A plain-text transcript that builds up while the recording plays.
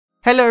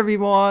Hello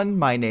everyone,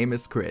 my name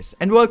is Chris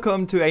and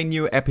welcome to a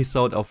new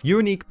episode of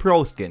Unique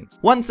Pro Skins.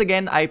 Once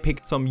again I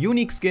picked some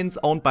unique skins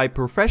owned by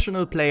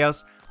professional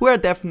players who are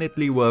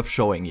definitely worth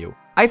showing you.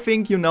 I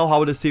think you know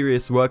how the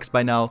series works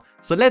by now,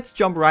 so let's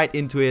jump right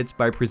into it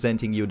by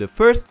presenting you the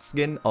first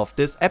skin of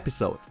this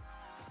episode.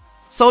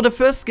 So the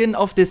first skin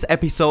of this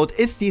episode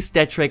is the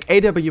StatTrak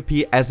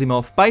AWP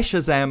Asimov by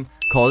Shazam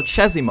called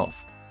Shazimov.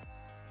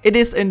 It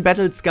is in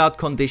battle-scarred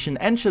condition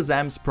and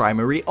Shazam's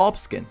primary AWP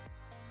skin.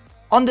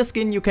 On the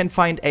skin you can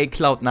find a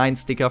Cloud9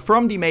 sticker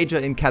from the major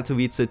in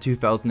Katowice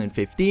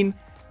 2015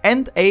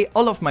 and a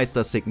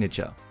Olofmeister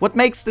signature. What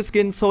makes the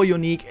skin so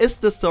unique is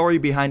the story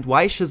behind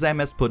why Shazam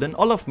has put an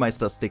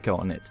Olofmeister sticker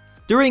on it.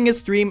 During a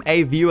stream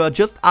a viewer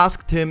just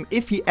asked him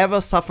if he ever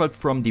suffered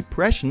from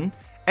depression,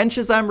 and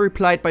Shazam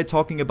replied by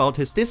talking about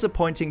his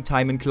disappointing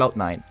time in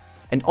Cloud9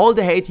 and all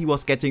the hate he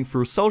was getting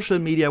through social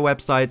media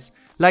websites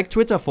like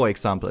Twitter for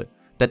example,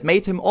 that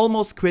made him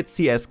almost quit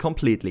CS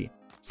completely.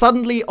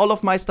 Suddenly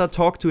Olofmeister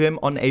talked to him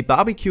on a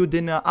barbecue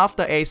dinner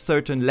after a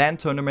certain LAN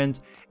tournament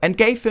and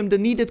gave him the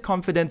needed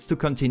confidence to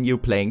continue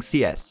playing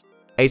CS.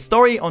 A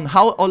story on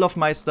how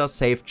Olofmeister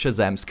saved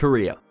Shazam's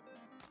career.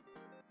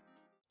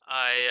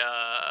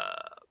 I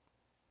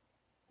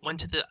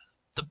went to the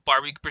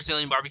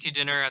Brazilian barbecue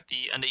dinner at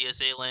the end of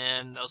ESA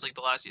LAN. That was like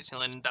the last ESA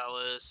LAN in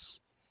Dallas.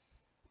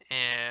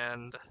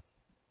 And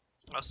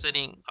I was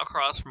sitting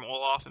across from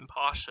Olaf and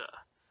Pasha.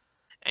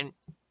 And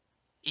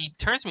he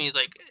turns to me, he's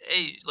like,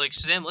 hey, like,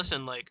 Shazam,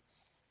 listen, like,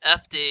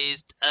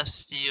 F-Dazed,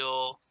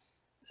 F-Steel,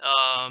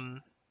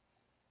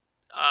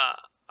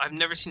 I've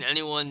never seen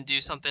anyone do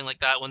something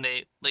like that when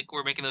they, like,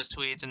 were making those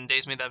tweets, and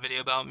Daze made that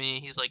video about me.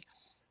 He's like,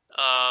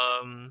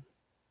 I've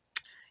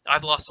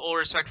lost all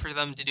respect for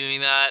them to doing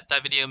that.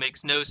 That video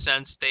makes no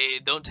sense. They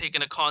don't take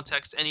into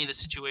context any of the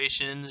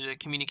situations, or the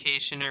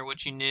communication, or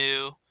what you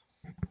knew,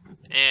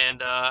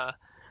 and,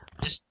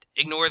 just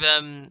ignore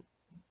them.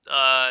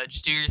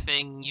 Just do your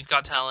thing, you've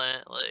got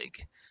talent,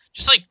 like,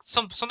 just like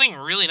something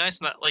really nice.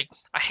 And that, like,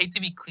 I hate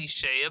to be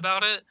cliche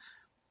about it,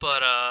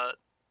 but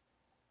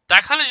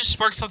that kind of just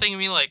sparked something in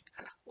me, like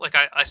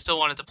I still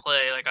wanted to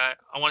play, like I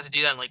wanted to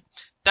do that. And like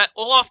that,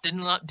 Olaf did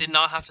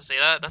not have to say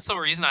that. That's the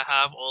reason I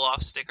have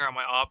Olaf's sticker on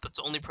my op. That's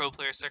the only pro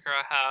player sticker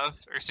I have,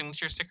 or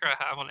signature sticker I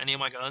have on any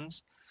of my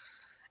guns.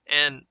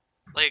 And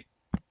like,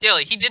 yeah,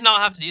 like, he did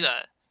not have to do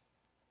that,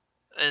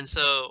 and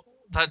so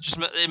that just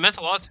it meant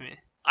a lot to me.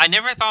 I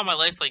never thought in my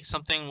life, like,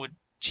 something would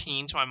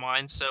change my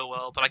mind so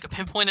well, but I could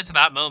pinpoint it to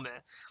that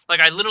moment. Like,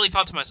 I literally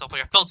thought to myself,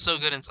 like, I felt so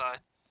good inside.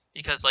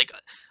 Because, like,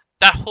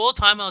 that whole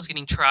time I was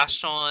getting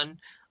trashed on,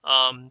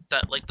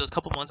 that, like, those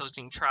couple months I was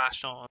getting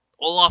trashed on,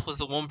 Olaf was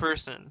the one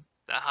person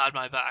that had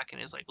my back,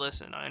 and is like,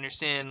 listen, I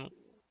understand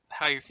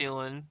how you're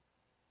feeling,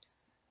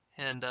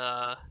 and,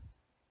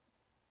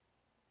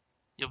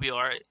 you'll be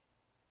alright.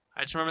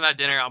 I just remember that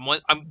dinner. I'm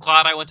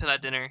glad I went to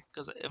that dinner,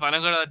 because if I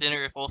don't go to that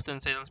dinner, if Wolf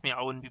didn't say that to me,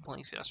 I wouldn't be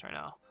playing CS right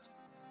now.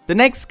 The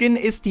next skin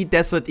is the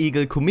Desert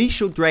Eagle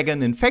Kumishu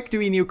Dragon in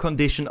factory new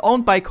condition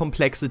owned by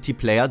Complexity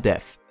player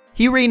Dev.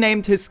 He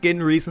renamed his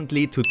skin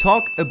recently to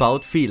talk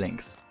about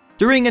feelings.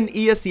 During an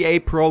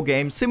ESEA Pro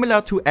game similar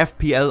to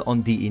FPL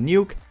on DE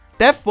Nuke,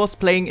 Dev was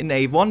playing in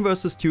a 1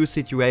 vs 2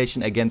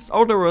 situation against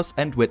Odorous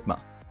and Whitmer.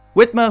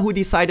 Whitmer, who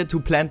decided to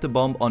plant the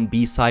bomb on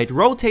B side,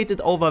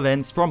 rotated over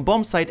vents from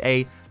bomb site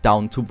A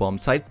down to bomb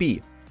site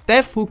B.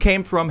 Dev, who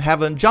came from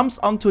heaven, jumps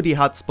onto the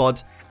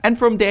hotspot, and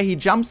from there he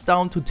jumps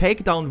down to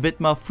take down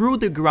Whitmer through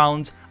the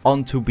ground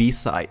onto B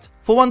side.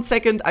 For 1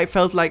 second I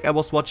felt like I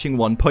was watching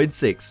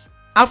 1.6.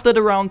 After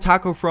the round,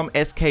 Taco from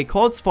SK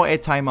calls for a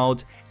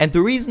timeout, and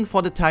the reason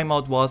for the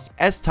timeout was,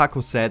 as Taco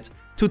said,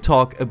 to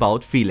talk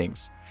about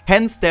feelings.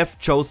 Hence Dev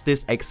chose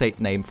this exact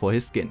name for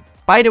his skin.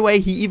 By the way,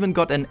 he even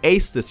got an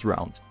ace this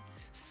round.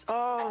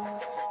 So,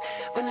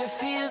 when it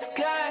feels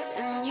good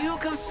and you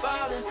can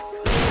fall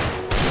asleep,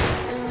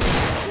 and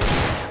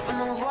when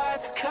the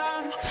words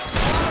come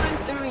pouring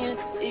through your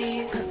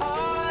teeth, and all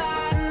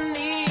I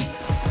need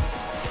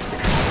is a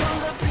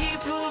couple of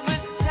people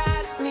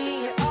beside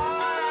me.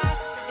 All I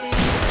see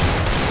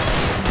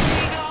is a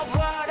big old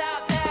world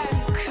out there,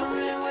 you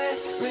coming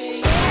with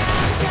me.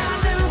 Yeah,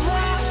 I've been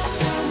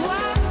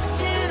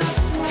watching us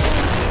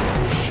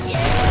move.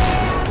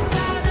 Yeah, I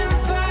saw them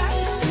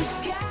burst and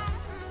sky.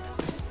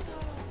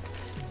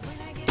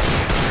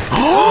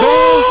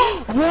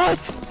 What?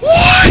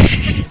 What?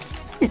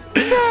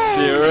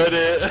 Zeroed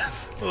it.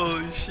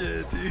 Holy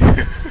shit,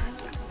 dude.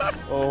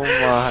 Oh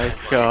my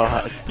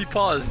god. He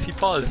paused.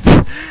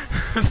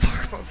 Let's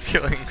talk about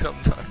feelings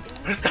sometime.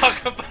 Let's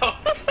talk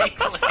about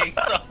feelings.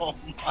 Oh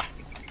my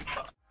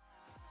god.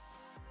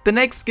 The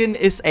next skin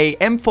is a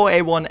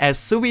M4A1S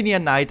Souvenir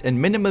Knight in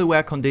minimal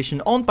wear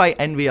condition owned by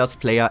Envious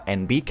player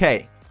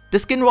NBK. The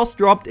skin was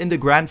dropped in the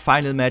grand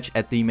final match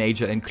at the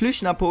major in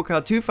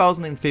Cluj-Napoca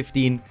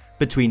 2015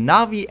 between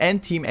Navi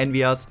and Team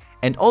Envious,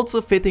 and also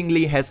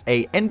fittingly has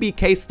a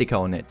NBK sticker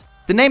on it.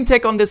 The name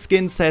tag on the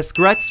skin says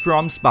 "Grats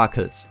from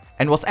Sparkles"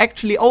 and was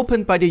actually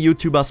opened by the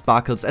YouTuber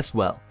Sparkles as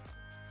well.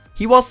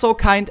 He was so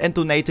kind and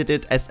donated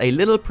it as a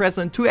little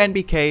present to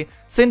NBK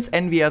since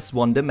Envious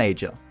won the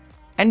major.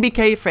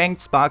 NBK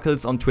thanked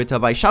Sparkles on Twitter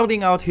by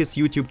shouting out his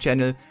YouTube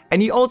channel,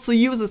 and he also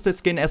uses the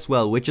skin as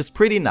well, which is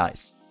pretty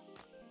nice.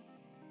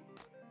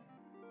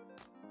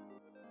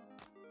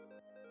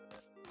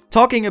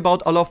 Talking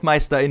about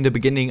Olofmeister in the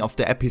beginning of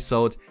the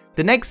episode,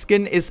 the next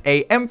skin is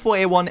a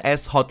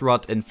M4A1S Hot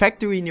Rod in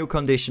factory new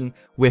condition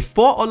with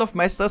 4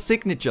 Olofmeister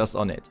signatures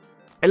on it.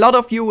 A lot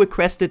of you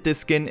requested this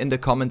skin in the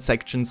comment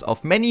sections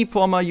of many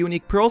former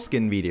Unique Pro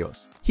Skin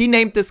videos. He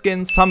named the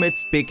skin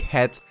Summit's Big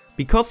Head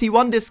because he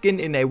won this skin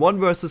in a 1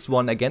 vs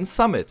 1 against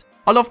Summit.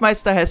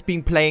 Olofmeister has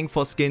been playing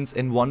for skins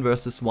in 1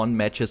 vs 1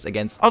 matches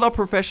against other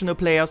professional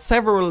players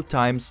several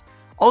times,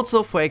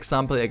 also for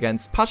example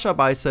against Pasha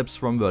Biceps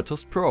from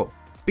Virtus Pro.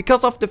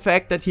 Because of the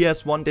fact that he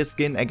has won this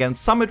skin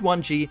against Summit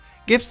 1G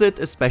gives it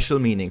a special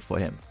meaning for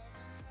him.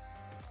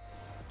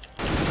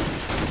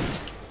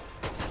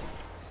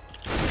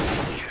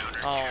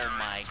 Oh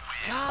my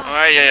god.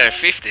 Oh yeah,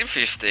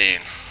 15-15.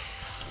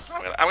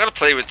 I'm gonna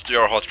play with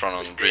your hot run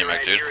on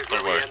DreamHack, dude.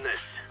 Don't worry.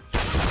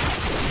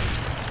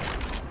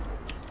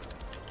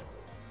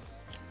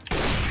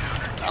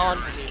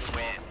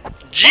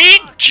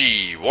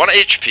 GG! 1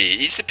 HP,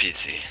 easy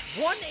peasy.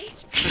 1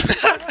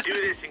 HP. Do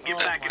this and get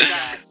back in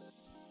time.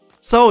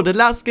 So the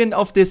last skin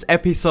of this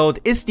episode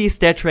is the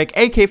StatTrak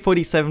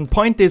AK-47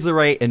 Point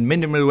Disarray in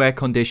minimal wear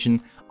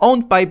condition,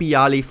 owned by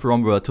Bialy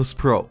from Virtus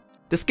Pro.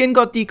 The skin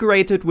got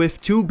decorated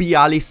with 2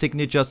 Bialy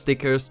signature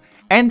stickers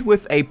and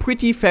with a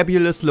pretty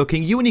fabulous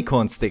looking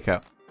unicorn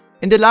sticker.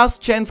 In the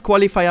last chance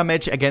qualifier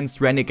match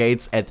against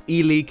Renegades at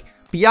E-League,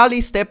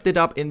 Bialy stepped it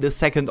up in the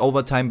second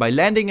overtime by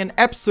landing an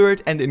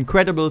absurd and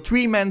incredible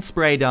 3-man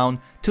spray down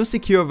to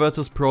secure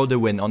Virtus Pro the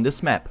win on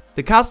this map.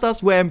 The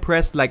casters were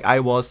impressed like I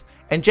was,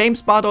 and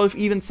James Bardolph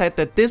even said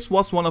that this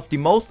was one of the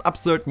most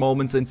absurd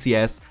moments in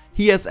CS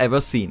he has ever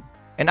seen.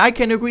 And I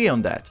can agree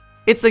on that.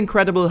 It's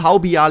incredible how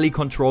Bialy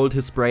controlled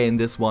his spray in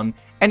this one,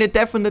 and it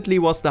definitely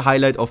was the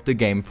highlight of the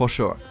game for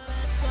sure.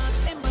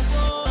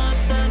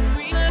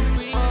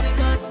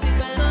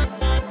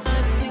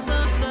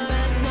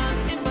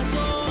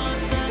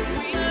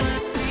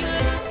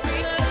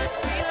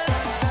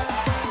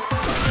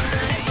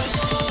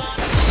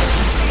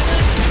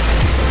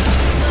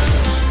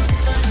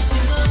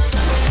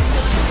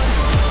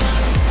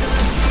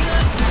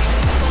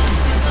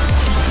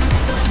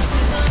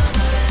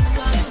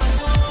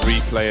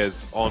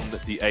 Players on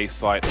the A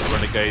site,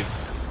 Renegades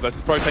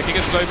versus Pro taking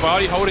a slow.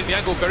 Bialy holding the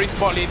angle very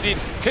smartly indeed.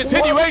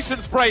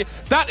 Continuation spray,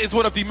 that is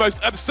one of the most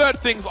absurd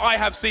things I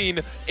have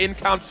seen in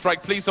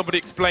Counter-Strike. Please somebody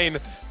explain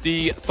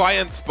the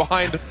science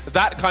behind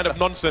that kind of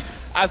nonsense.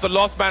 As the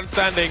last man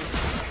standing,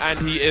 and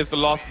he is the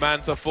last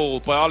man to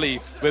fall.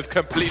 Bialy with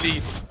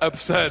completely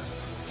absurd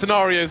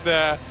scenarios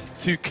there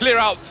to clear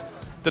out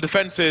the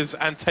defenses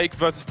and take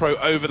Virtus Pro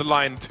over the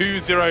line.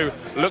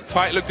 2-0, look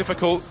tight, look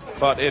difficult,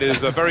 but it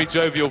is a very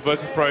jovial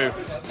Virtus Pro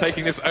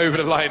taking this over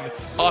the line,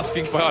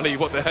 asking Bialy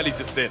what the hell he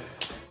just did.